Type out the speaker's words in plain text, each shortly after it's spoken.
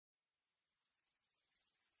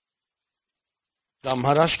The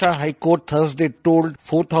Maharashtra High Court Thursday told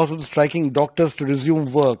 4,000 striking doctors to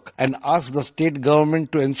resume work and asked the state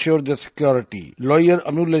government to ensure their security. Lawyer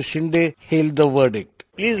Amul Shinde hailed the verdict.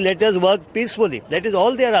 Please let us work peacefully. That is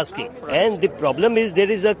all they are asking. And the problem is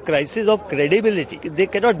there is a crisis of credibility. They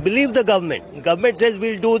cannot believe the government. The government says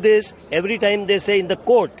we'll do this every time they say in the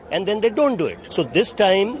court and then they don't do it. So this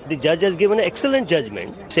time the judge has given an excellent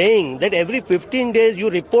judgment saying that every 15 days you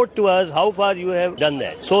report to us how far you have done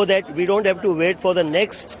that so that we don't have to wait for the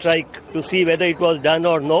next strike to see whether it was done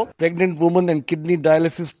or no. Pregnant women and kidney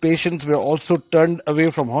dialysis patients were also turned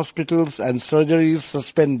away from hospitals and surgeries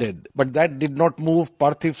suspended. But that did not move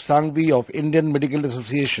Parthiv Sangvi of Indian Medical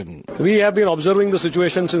Association. We have been observing the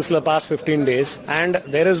situation since the past 15 days and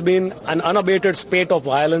there has been an unabated spate of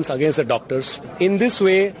violence against the doctors. In this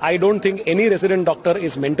way, I don't think any resident doctor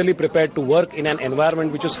is mentally prepared to work in an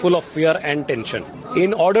environment which is full of fear and tension.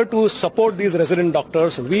 In order to support these resident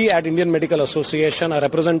doctors, we at Indian Medical Association, a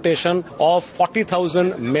representation of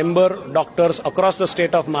 40,000 member doctors across the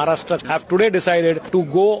state of Maharashtra, have today decided to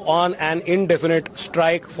go on an indefinite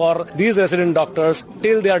strike for these resident doctors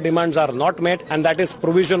till their demands are not met, and that is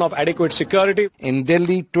provision of adequate security. In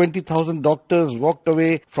Delhi, 20,000 doctors walked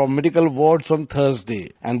away from medical wards on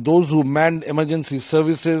Thursday, and those who manned emergency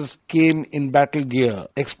services came in battle gear,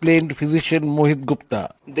 explained physician Mohit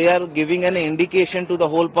Gupta. They are giving an indication to the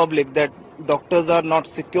whole public that doctors are not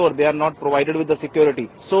secure, they are not provided with the security.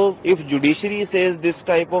 So if judiciary says this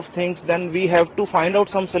type of things, then we have to find out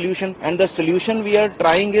some solution, and the solution we are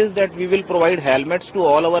trying is that we will provide helmets to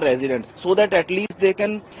all our residents so that at least they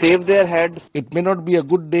can save their heads. It may not be a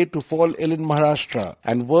good day to fall ill in Maharashtra,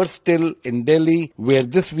 and worse still in Delhi, where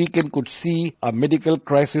this weekend could see a medical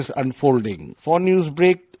crisis unfolding. For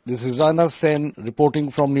Newsbreak, this is Anna Sen reporting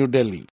from New Delhi.